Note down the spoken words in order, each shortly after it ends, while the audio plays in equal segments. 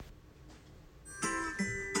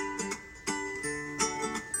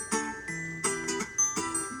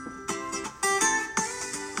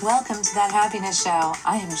Welcome to That Happiness Show.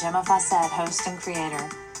 I am Gemma Fawcett, host and creator.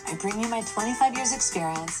 I bring you my 25 years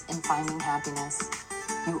experience in finding happiness.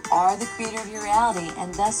 You are the creator of your reality,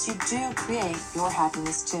 and thus you do create your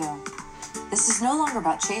happiness too. This is no longer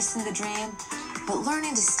about chasing the dream, but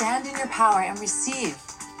learning to stand in your power and receive.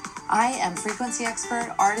 I am frequency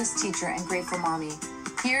expert, artist, teacher, and grateful mommy,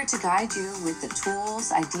 here to guide you with the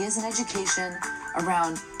tools, ideas, and education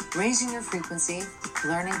around raising your frequency,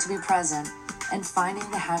 learning to be present, and finding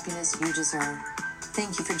the happiness you deserve.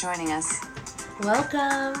 Thank you for joining us.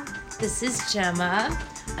 Welcome. This is Gemma.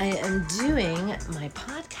 I am doing my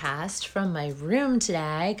podcast from my room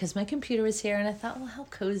today because my computer was here and I thought, well, how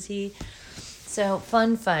cozy. So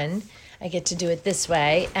fun. I get to do it this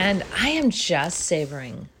way. And I am just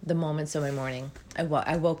savoring the moments of my morning. I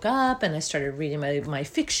woke up and I started reading my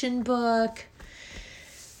fiction book.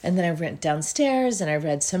 And then I went downstairs and I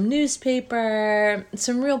read some newspaper,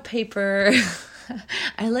 some real paper.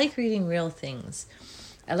 I like reading real things.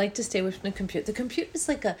 I like to stay away from the computer. The computer is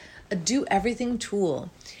like a do-everything tool.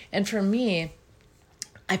 And for me,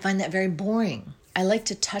 I find that very boring. I like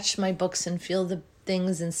to touch my books and feel the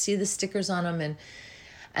things and see the stickers on them.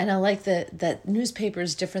 And I like that newspaper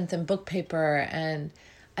is different than book paper. And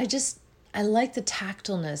I like the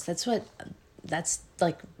tactileness. That's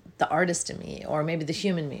like the artist in me, or maybe the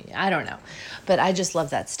human me. I don't know. But I just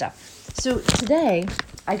love that stuff. So today,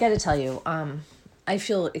 I got to tell you, I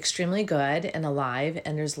feel extremely good and alive,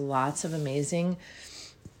 and there's lots of amazing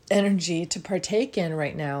energy to partake in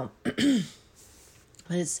right now.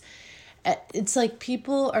 But it's like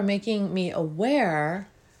people are making me aware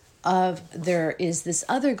of there is this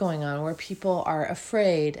other going on where people are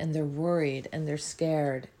afraid and they're worried and they're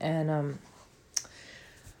scared. And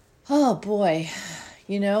oh boy,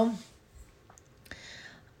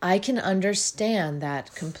 I can understand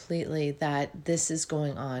that completely, that this is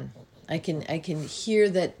going on. I can hear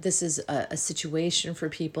that this is a situation for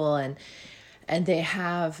people, and they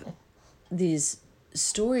have these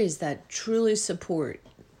stories that truly support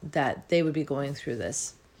that they would be going through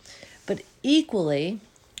this. But equally,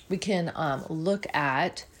 we can look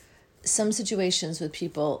at some situations with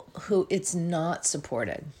people who it's not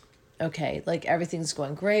supported. Okay, like everything's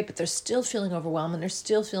going great, but they're still feeling overwhelmed and they're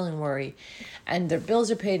still feeling worried, and their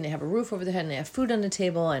bills are paid and they have a roof over their head and they have food on the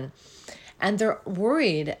table, and they're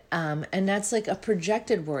worried, and that's like a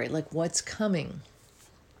projected worry, like what's coming.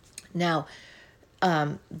 Now,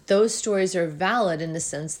 those stories are valid in the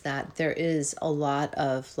sense that there is a lot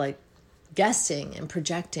of like guessing and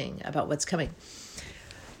projecting about what's coming.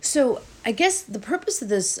 So I guess the purpose of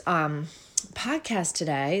this podcast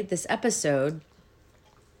today, this episode,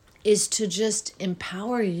 is to just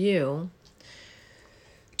empower you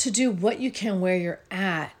to do what you can where you're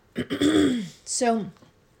at. So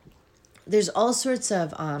there's all sorts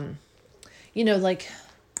of, like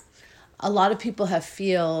a lot of people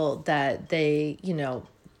feel that they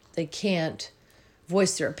can't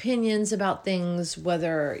voice their opinions about things,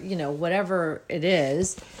 whether, whatever it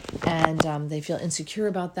is. And they feel insecure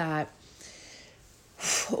about that.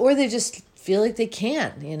 Or they just feel like they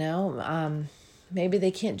can't, maybe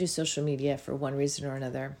they can't do social media for one reason or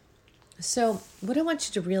another. So what I want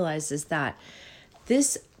you to realize is that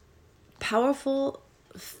this powerful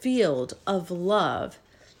field of love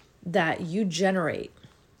that you generate,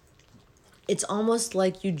 it's almost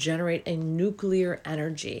like you generate a nuclear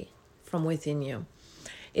energy from within you.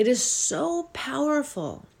 It is so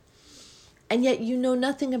powerful, and yet you know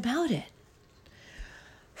nothing about it.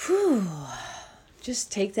 Whew.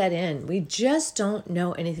 Just take that in. We just don't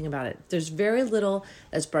know anything about it. There's very little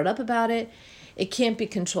that's brought up about it. It can't be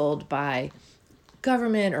controlled by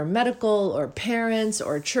government or medical or parents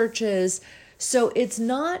or churches. So it's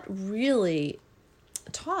not really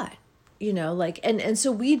taught, and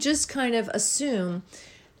so we just kind of assume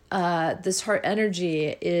this heart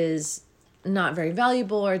energy is not very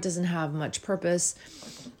valuable, or it doesn't have much purpose,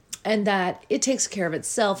 and that it takes care of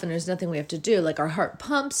itself and there's nothing we have to do. Like our heart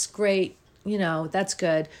pumps, great. That's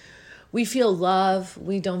good. We feel love.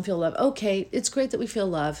 We don't feel love. Okay, it's great that we feel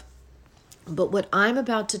love. But what I'm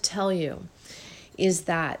about to tell you is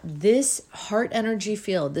that this heart energy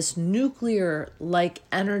field, this nuclear-like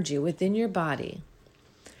energy within your body,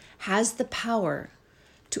 has the power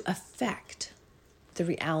to affect the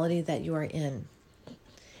reality that you are in.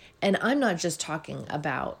 And I'm not just talking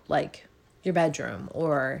about like your bedroom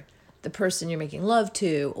or the person you're making love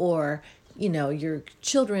to or, your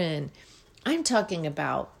children. I'm talking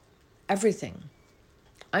about everything.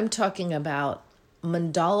 I'm talking about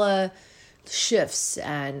mandala shifts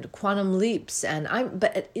and quantum leaps,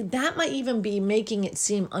 but that might even be making it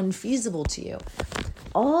seem unfeasible to you.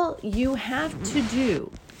 All you have to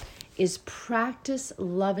do is practice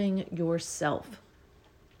loving yourself.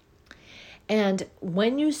 And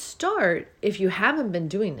when you start, if you haven't been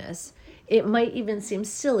doing this, it might even seem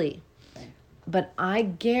silly. But I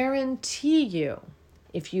guarantee you,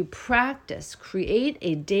 if you practice, create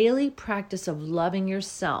a daily practice of loving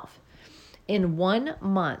yourself, in 1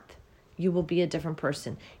 month, you will be a different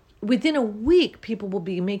person. Within a week, people will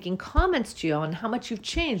be making comments to you on how much you've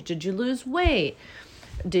changed. Did you lose weight?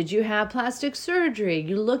 Did you have plastic surgery?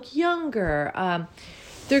 You look younger.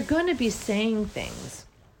 They're going to be saying things.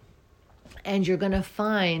 And you're going to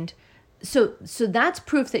find, so that's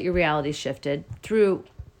proof that your reality shifted through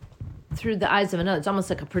the eyes of another. It's almost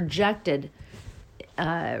like a projected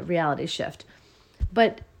reality shift.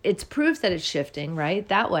 But it's proof that it's shifting, right?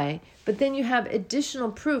 That way. But then you have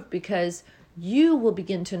additional proof because you will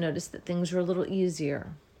begin to notice that things are a little easier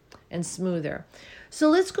and smoother. So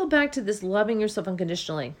let's go back to this loving yourself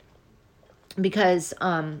unconditionally. Because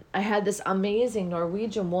I had this amazing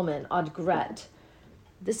Norwegian woman, Odd Gret.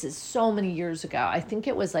 This is so many years ago. I think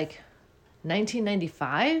it was like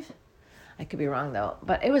 1995. I could be wrong though,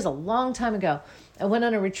 but it was a long time ago. I went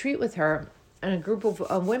on a retreat with her and a group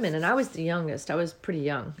of women, and I was the youngest. I was pretty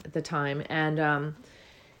young at the time, and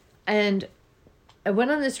I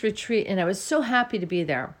went on this retreat, and I was so happy to be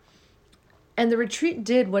there. And the retreat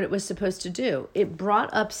did what it was supposed to do. It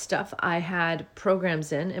brought up stuff I had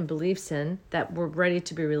programs in and beliefs in that were ready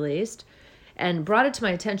to be released, and brought it to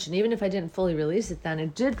my attention. Even if I didn't fully release it then,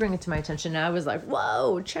 it did bring it to my attention. And I was like,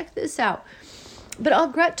 whoa, check this out. But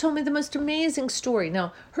Odd Gret told me the most amazing story.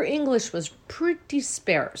 Now, her English was pretty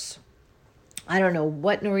sparse. I don't know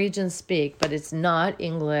what Norwegians speak, but it's not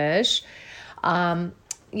English. And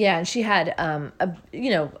she had,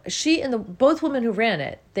 she and both women who ran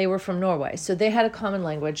it, they were from Norway. So they had a common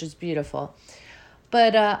language. It's beautiful.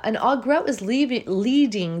 But, and Odd Gret was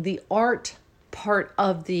leading the art part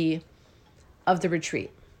of the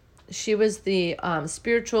retreat. She was the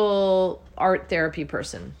spiritual art therapy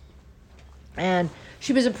person. And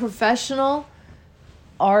she was a professional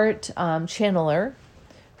art channeler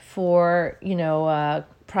for,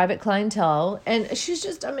 private clientele. And she's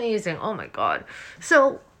just amazing. Oh my God.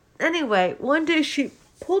 So anyway, one day she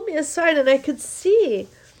pulled me aside and I could see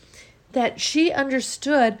that she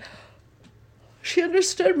understood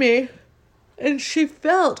me. And she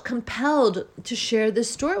felt compelled to share this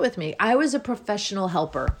story with me. I was a professional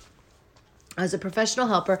helper.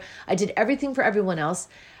 I did everything for everyone else,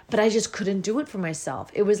 but I just couldn't do it for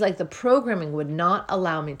myself. It was like the programming would not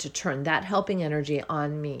allow me to turn that helping energy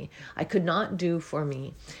on me. I could not do for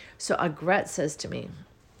me. So Odd Gret says to me,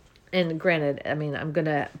 and granted, I'm going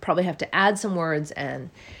to probably have to add some words, and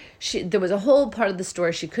there was a whole part of the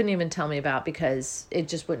story she couldn't even tell me about because it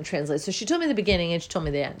just wouldn't translate. So she told me the beginning and she told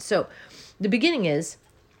me the end. So the beginning is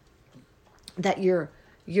that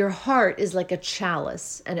your heart is like a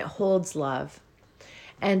chalice and it holds love.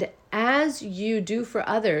 And as you do for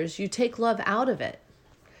others, you take love out of it.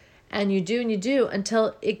 And you do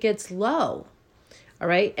until it gets low. All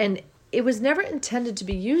right? And it was never intended to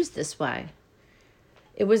be used this way.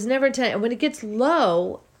 It was never intended. And when it gets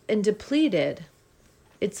low and depleted,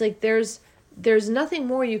 it's like there's nothing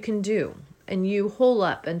more you can do. And you hole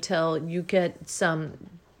up until you get some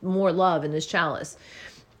more love in this chalice.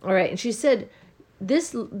 All right. And she said,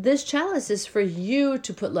 this chalice is for you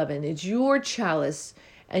to put love in. It's your chalice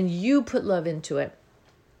and you put love into it.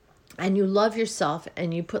 And you love yourself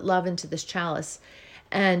and you put love into this chalice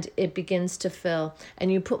and it begins to fill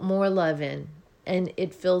and you put more love in and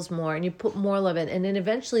it fills more and you put more love in and then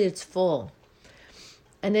eventually it's full.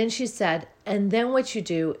 And then she said, and then what you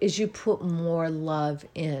do is you put more love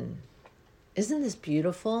in. Isn't this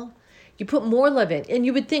beautiful? You put more love in. And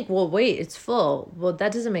you would think, well, wait, it's full. Well,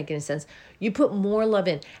 that doesn't make any sense. You put more love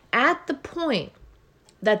in. At the point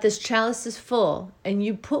that this chalice is full and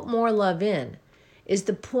you put more love in is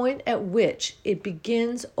the point at which it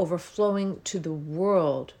begins overflowing to the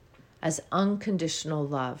world as unconditional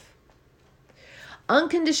love.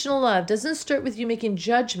 Unconditional love doesn't start with you making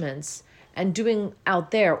judgments and doing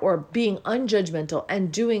out there or being unjudgmental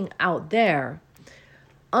and doing out there.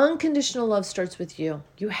 Unconditional love starts with you.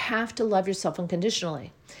 You have to love yourself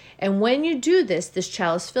unconditionally. And when you do this, this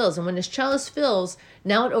chalice fills. And when this chalice fills,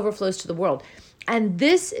 now it overflows to the world. And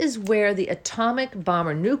this is where the atomic bomb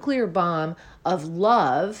or nuclear bomb of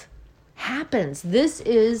love happens. This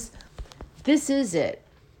is it.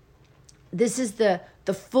 This is the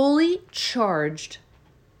fully charged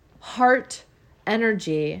heart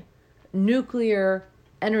energy, nuclear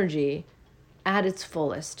energy at its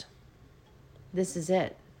fullest. This is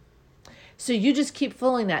it. So you just keep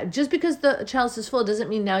filling that. Just because the chalice is full doesn't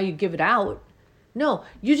mean now you give it out. No,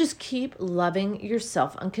 you just keep loving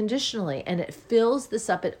yourself unconditionally, and it fills this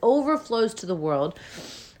up. It overflows to the world.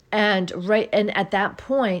 And at that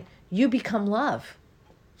point, you become love.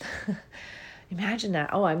 Imagine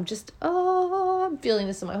that. I'm feeling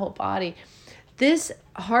this in my whole body. This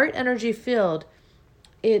heart energy field,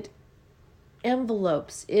 it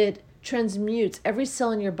envelopes, it transmutes every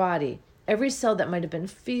cell in your body. Every cell that might have been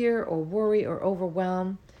fear or worry or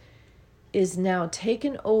overwhelm is now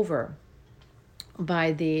taken over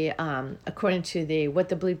by the, according to the What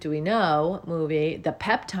the Bleep Do We Know movie, the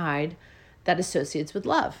peptide that associates with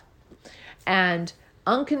love. And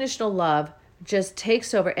unconditional love just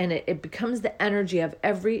takes over, and it becomes the energy of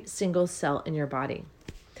every single cell in your body.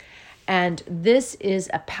 And this is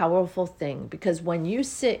a powerful thing, because when you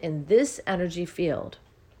sit in this energy field,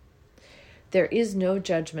 there is no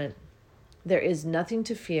judgment. There is nothing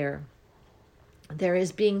to fear. There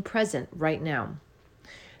is being present right now.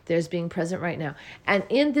 There's being present right now. And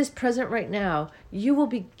in this present right now, you will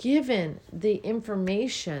be given the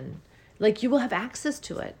information, like you will have access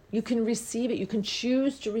to it. You can receive it. You can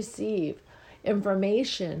choose to receive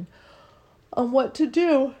information on what to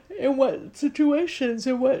do in what situations,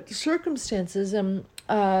 in what circumstances,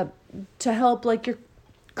 to help like your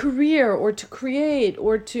career, or to create,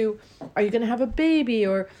 or to, are you going to have a baby,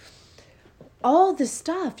 or all this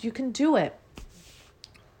stuff. You can do it.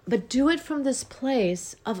 But do it from this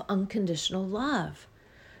place of unconditional love.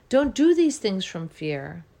 Don't do these things from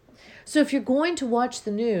fear. So if you're going to watch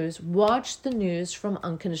the news from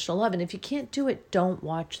unconditional love. And if you can't do it, don't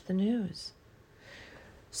watch the news.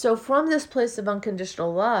 So from this place of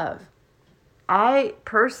unconditional love, I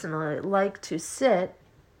personally like to sit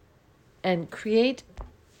and create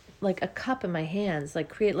like a cup in my hands, like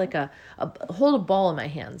create like hold a ball in my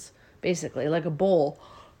hands, basically, like a bowl,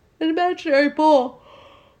 an imaginary bowl.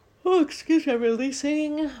 Oh, excuse me, I'm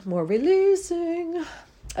releasing.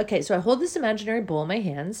 Okay, so I hold this imaginary bowl in my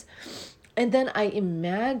hands, and then I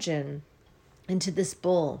imagine into this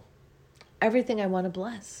bowl everything I want to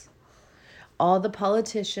bless. All the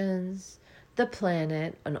politicians, the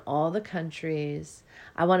planet, and all the countries.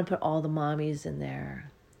 I want to put all the mommies in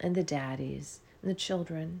there, and the daddies, and the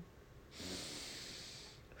children,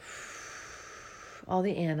 all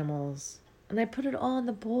the animals, and I put it all in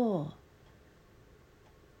the bowl.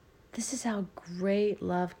 This is how great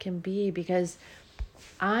love can be, because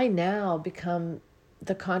I now become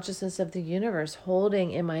the consciousness of the universe,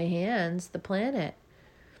 holding in my hands the planet.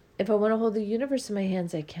 If I want to hold the universe in my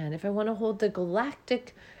hands, I can. If I want to hold the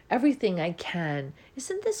galactic everything, I can.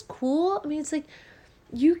 Isn't this cool? I mean, it's like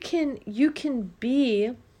you can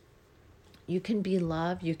be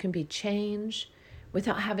love, you can be change,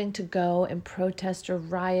 without having to go and protest or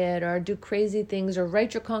riot or do crazy things or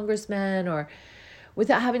write your congressman, or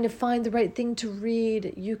without having to find the right thing to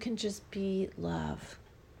read. You can just be love.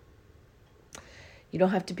 You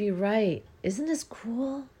don't have to be right. Isn't this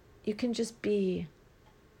cool? You can just be.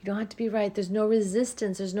 You don't have to be right. There's no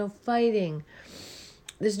resistance. There's no fighting.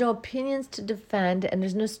 There's no opinions to defend, and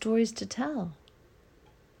there's no stories to tell.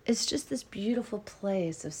 It's just this beautiful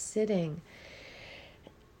place of sitting.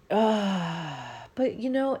 But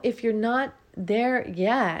if you're not there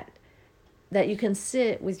yet, that you can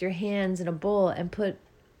sit with your hands in a bowl and put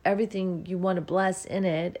everything you want to bless in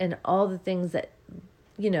it, and all the things that,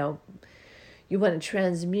 you want to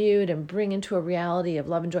transmute and bring into a reality of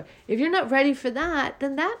love and joy. If you're not ready for that,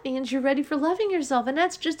 then that means you're ready for loving yourself, and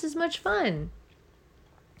that's just as much fun.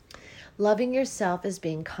 Loving yourself is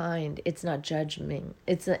being kind. It's not judging.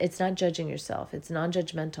 It's not judging yourself. It's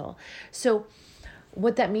non-judgmental. So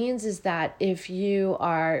what that means is that if you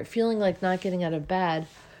are feeling like not getting out of bed,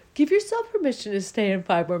 give yourself permission to stay in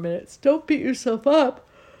 5 more minutes. Don't beat yourself up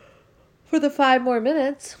for the 5 more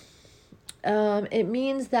minutes. It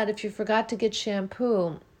means that if you forgot to get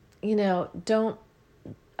shampoo, don't,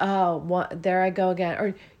 there I go again.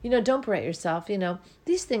 Or, don't berate yourself.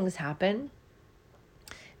 These things happen.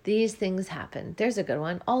 There's a good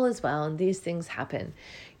one. All is well, and these things happen.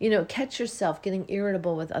 Catch yourself getting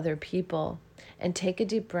irritable with other people, and take a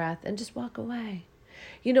deep breath and just walk away.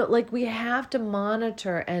 We have to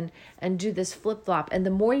monitor and do this flip-flop. And the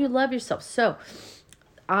more you love yourself. So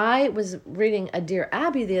I was reading a Dear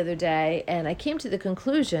Abby the other day, and I came to the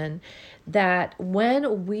conclusion that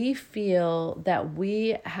when we feel that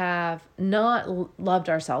we have not loved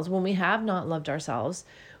ourselves,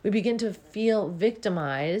 we begin to feel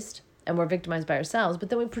victimized, and we're victimized by ourselves, but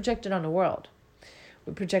then we project it on the world.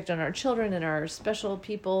 We project on our children and our special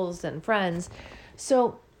peoples and friends.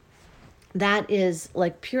 So that is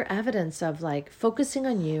like pure evidence of like focusing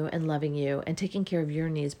on you and loving you and taking care of your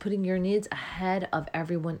needs, putting your needs ahead of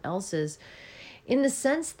everyone else's, in the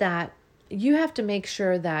sense that you have to make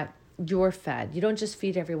sure that you're fed. You don't just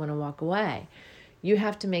feed everyone and walk away. You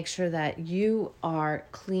have to make sure that you are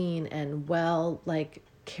clean and well,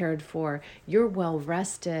 cared for. You're well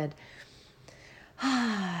rested.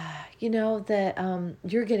 That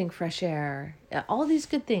you're getting fresh air. All these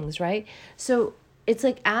good things, right? So it's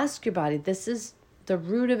like, ask your body. This is the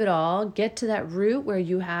root of it all. Get to that root where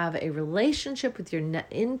you have a relationship with your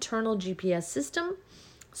internal GPS system.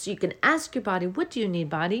 So you can ask your body, what do you need,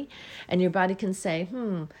 body? And your body can say,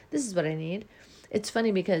 this is what I need. It's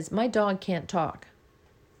funny because my dog can't talk.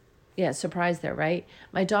 Yeah, surprise there, right?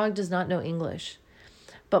 My dog does not know English.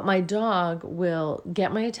 But my dog will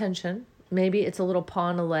get my attention. Maybe it's a little paw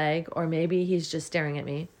on a leg, or maybe he's just staring at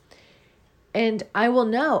me. And I will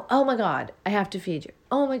know, oh my God, I have to feed you.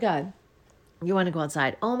 Oh my God, you want to go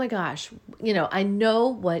outside. Oh my gosh, I know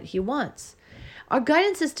what he wants. Our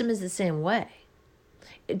guidance system is the same way.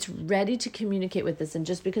 It's ready to communicate with us. And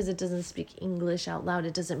just because it doesn't speak English out loud,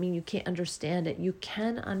 it doesn't mean you can't understand it. You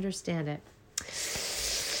can understand it.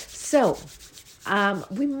 So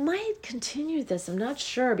we might continue this. I'm not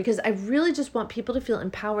sure, because I really just want people to feel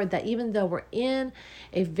empowered that even though we're in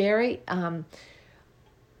a very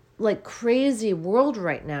crazy world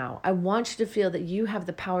right now, I want you to feel that you have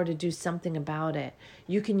the power to do something about it.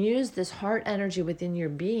 You can use this heart energy within your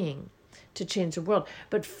being to change the world.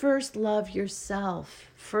 But first, love yourself.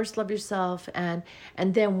 And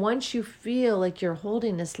then once you feel like you're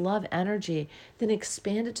holding this love energy, then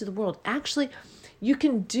expand it to the world. Actually, you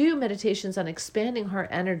can do meditations on expanding heart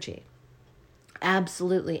energy.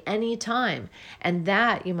 Absolutely, anytime. And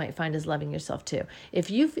that you might find is loving yourself too.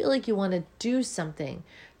 If you feel like you want to do something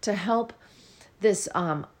to help this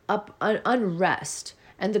unrest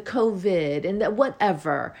and the COVID and that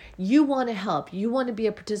whatever, you want to help, you want to be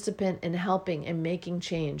a participant in helping and making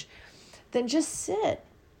change, then just sit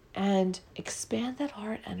and expand that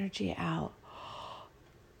heart energy out.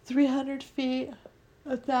 300 feet,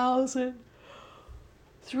 1,000,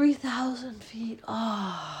 3,000 feet.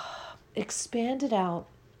 Expand it out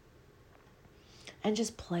and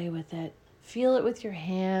just play with it. Feel it with your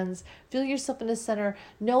hands. Feel yourself in the center.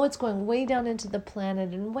 Know it's going way down into the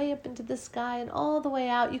planet and way up into the sky and all the way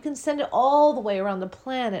out. You can send it all the way around the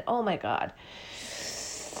planet. Oh my God.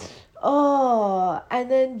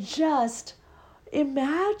 And then just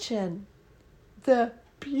imagine the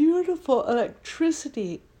beautiful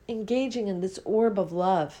electricity engaging in this orb of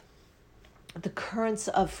love. The currents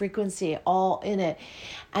of frequency all in it,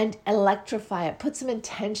 and electrify it. Put some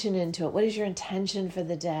intention into it. What is your intention for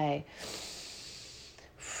the day?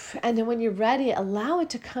 And then when you're ready, allow it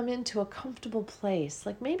to come into a comfortable place.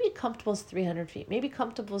 Like maybe comfortable is 300 feet. Maybe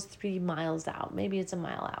comfortable is 3 miles out. Maybe it's a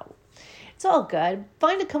mile out. It's all good.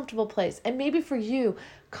 Find a comfortable place. And maybe for you,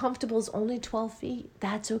 comfortable is only 12 feet.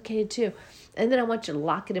 That's okay too. And then I want you to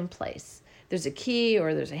lock it in place. There's a key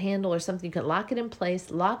or there's a handle or something. You can lock it in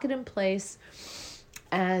place,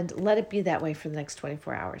 and let it be that way for the next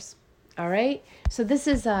 24 hours. All right? So this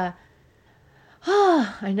is I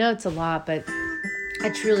know it's a lot, but I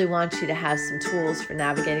truly want you to have some tools for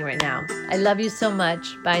navigating right now. I love you so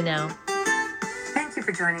much. Bye now. Thank you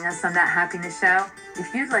for joining us on That Happiness Show.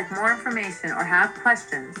 If you'd like more information or have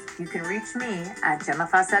questions, you can reach me at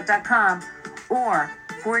GemmaFawcett.com or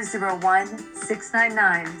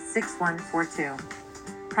 401-699-6142.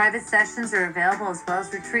 Private sessions are available as well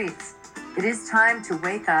as retreats. It is time to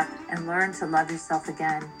wake up and learn to love yourself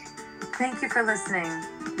again. Thank you for listening.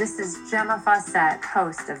 This is Gemma Fawcett,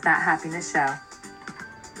 host of That Happiness Show.